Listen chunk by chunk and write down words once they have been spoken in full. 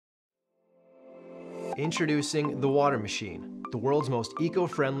Introducing the Water Machine, the world's most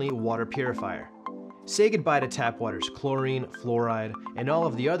eco-friendly water purifier. Say goodbye to tap water's chlorine, fluoride, and all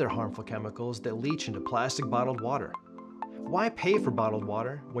of the other harmful chemicals that leach into plastic bottled water. Why pay for bottled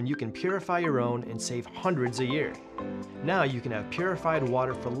water when you can purify your own and save hundreds a year? Now you can have purified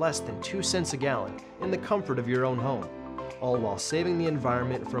water for less than 2 cents a gallon in the comfort of your own home, all while saving the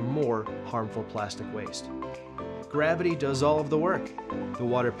environment from more harmful plastic waste. Gravity does all of the work. The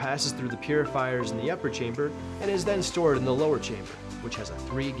water passes through the purifiers in the upper chamber and is then stored in the lower chamber, which has a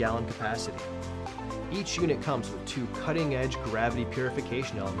 3-gallon capacity. Each unit comes with 2 cutting-edge gravity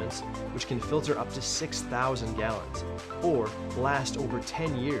purification elements, which can filter up to 6,000 gallons, or last over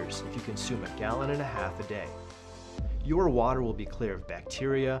 10 years if you consume 1.5 gallons a day. Your water will be clear of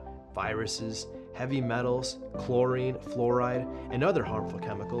bacteria, viruses, heavy metals, chlorine, fluoride, and other harmful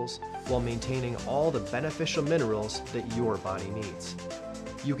chemicals, while maintaining all the beneficial minerals that your body needs.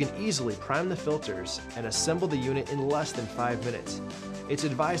 You can easily prime the filters and assemble the unit in less than 5 minutes. It's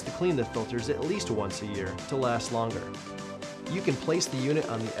advised to clean the filters at least once a year to last longer. You can place the unit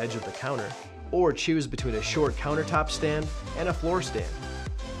on the edge of the counter, or choose between a short countertop stand and a floor stand.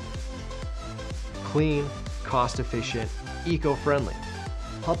 Clean, cost-efficient, eco-friendly.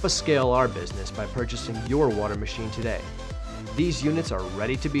 Help us scale our business by purchasing your water machine today. These units are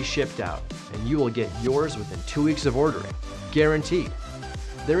ready to be shipped out, and you will get yours within 2 weeks of ordering, guaranteed.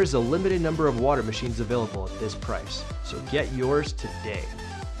 There is a limited number of water machines available at this price, so get yours today.